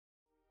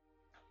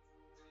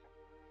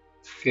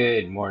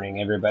Good morning,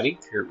 everybody.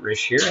 Kurt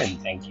Rish here,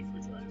 and thank you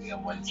for joining me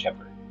on One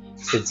Shepherd.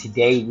 So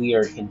today we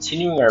are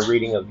continuing our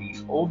reading of the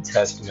Old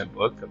Testament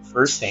book of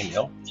 1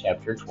 Samuel,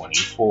 chapter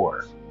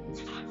 24.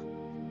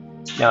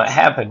 Now it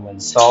happened when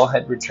Saul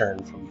had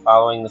returned from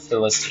following the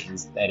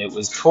Philistines that it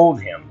was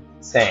told him,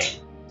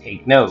 saying,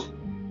 "Take note,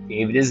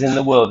 David is in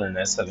the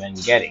wilderness of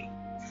En-gedi."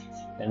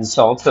 Then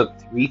Saul took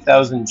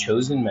 3,000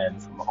 chosen men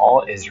from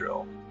all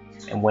Israel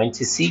and went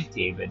to seek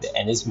David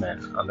and his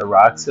men on the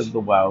rocks of the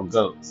wild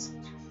goats.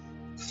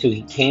 So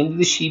he came to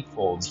the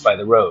sheepfolds by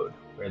the road,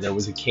 where there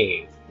was a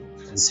cave,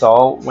 and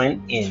Saul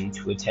went in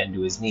to attend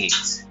to his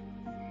needs.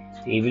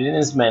 David and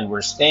his men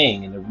were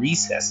staying in the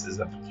recesses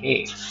of the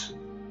cave.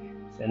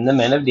 Then the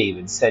men of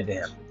David said to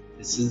him,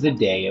 "This is the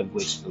day of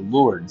which the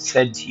Lord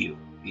said to you,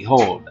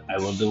 'Behold, I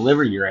will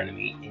deliver your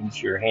enemy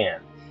into your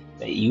hand,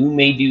 that you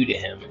may do to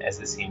him as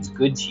it seems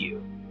good to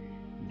you.'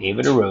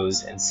 David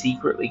arose and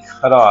secretly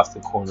cut off the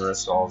corner of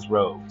Saul's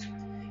robe.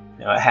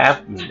 Now it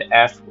happened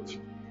afterward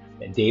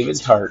that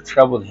David's heart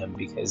troubled him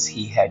because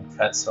he had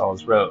cut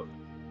Saul's robe.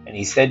 And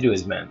he said to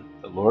his men,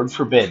 'The Lord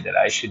forbid that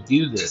I should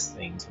do this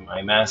thing to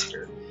my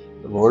master,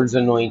 the Lord's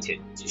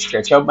anointed, to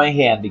stretch out my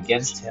hand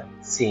against him,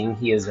 seeing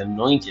he is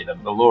anointed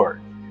of the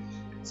Lord.'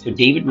 So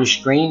David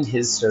restrained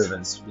his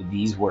servants with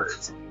these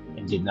words,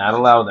 and did not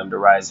allow them to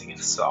rise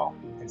against Saul.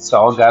 And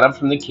Saul got up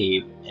from the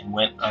cave and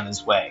went on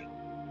his way.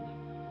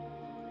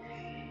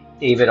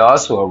 David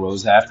also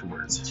arose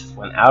afterwards,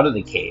 went out of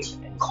the cave,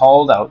 and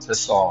called out to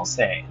Saul,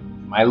 saying,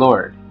 'My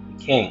lord,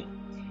 the king.'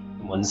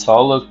 And when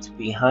Saul looked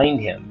behind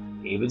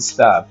him, David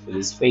stopped with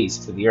his face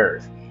to the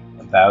earth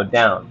and bowed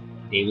down.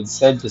 And David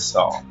said to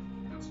Saul,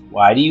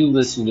 'Why do you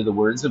listen to the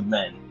words of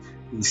men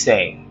who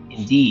say,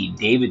 Indeed,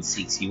 David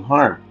seeks you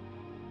harm?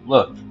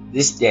 Look,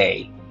 this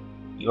day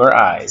your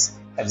eyes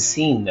have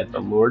seen that the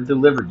Lord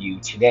delivered you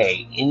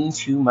today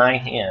into my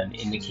hand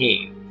in the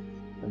cave,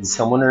 when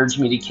someone urged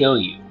me to kill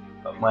you,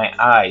 but my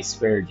eye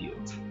spared you.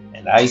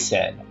 And I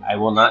said, I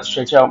will not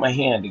stretch out my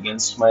hand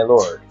against my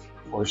Lord,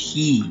 for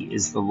he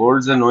is the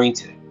Lord's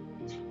anointed.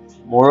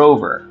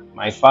 Moreover,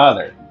 my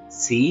father,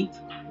 see?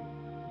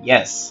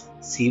 Yes,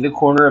 see the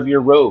corner of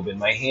your robe in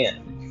my hand.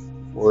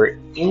 For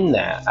in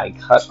that I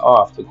cut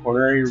off the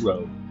corner of your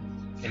robe,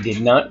 and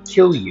did not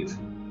kill you.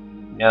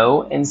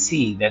 Know and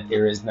see that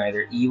there is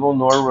neither evil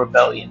nor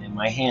rebellion in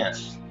my hand,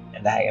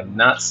 and I have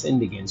not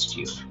sinned against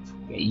you.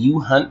 Yet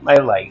you hunt my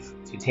life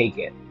to take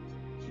it.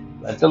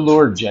 Let the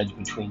Lord judge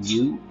between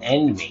you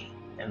and me,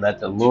 and let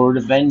the Lord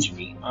avenge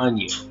me on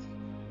you.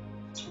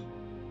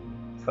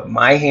 But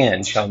my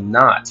hand shall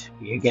not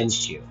be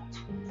against you.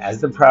 As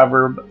the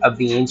proverb of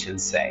the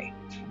ancients say,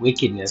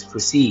 wickedness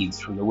proceeds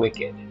from the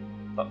wicked,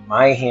 but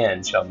my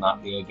hand shall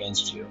not be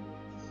against you.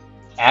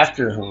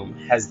 After whom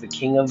has the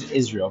king of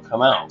Israel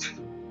come out?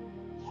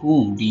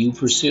 Whom do you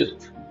pursue?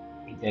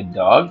 A dead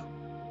dog?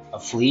 A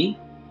flea?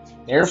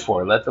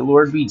 Therefore let the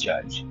Lord be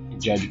judge,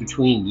 and judge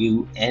between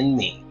you and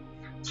me,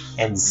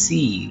 and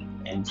see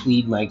and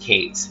plead my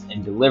case,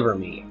 and deliver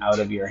me out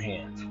of your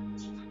hand.'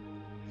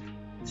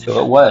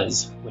 So it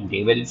was, when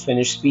David had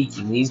finished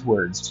speaking these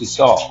words to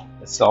Saul,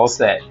 that Saul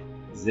said,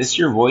 'Is this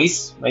your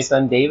voice, my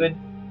son David?'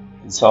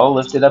 And Saul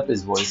lifted up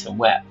his voice and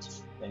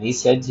wept. Then he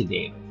said to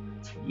David,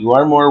 'You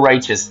are more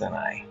righteous than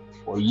I,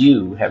 for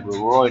you have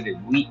rewarded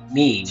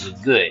me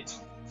with good,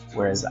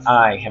 whereas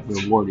I have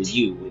rewarded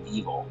you with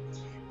evil.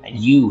 And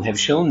you have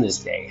shown this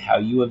day how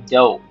you have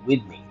dealt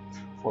with me.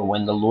 For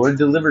when the Lord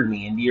delivered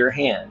me into your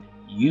hand,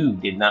 you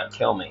did not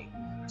kill me.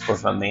 For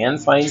if a man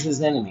finds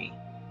his enemy,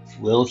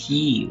 will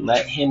he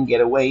let him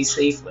get away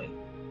safely?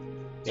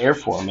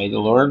 Therefore may the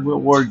Lord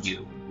reward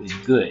you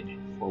with good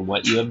for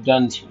what you have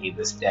done to me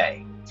this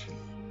day.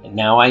 And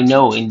now I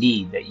know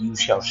indeed that you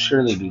shall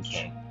surely be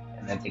king,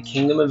 and that the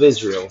kingdom of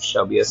Israel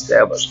shall be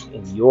established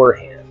in your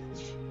hand.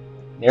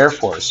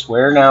 Therefore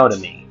swear now to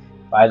me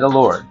by the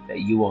Lord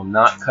that you will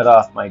not cut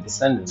off my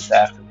descendants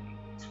after me,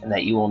 and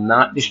that you will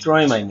not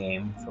destroy my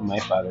name from my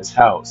father's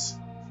house.'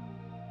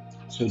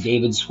 So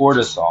David swore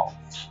to Saul,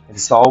 and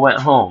Saul went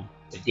home,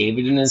 but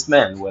David and his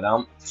men went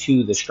out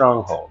to the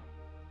stronghold."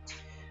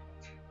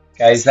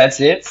 Guys,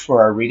 that's it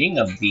for our reading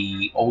of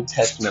the Old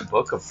Testament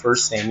book of 1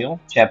 Samuel,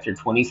 chapter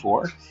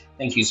 24.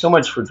 Thank you so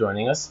much for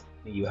joining us.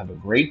 May you have a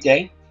great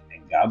day,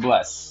 and God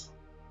bless.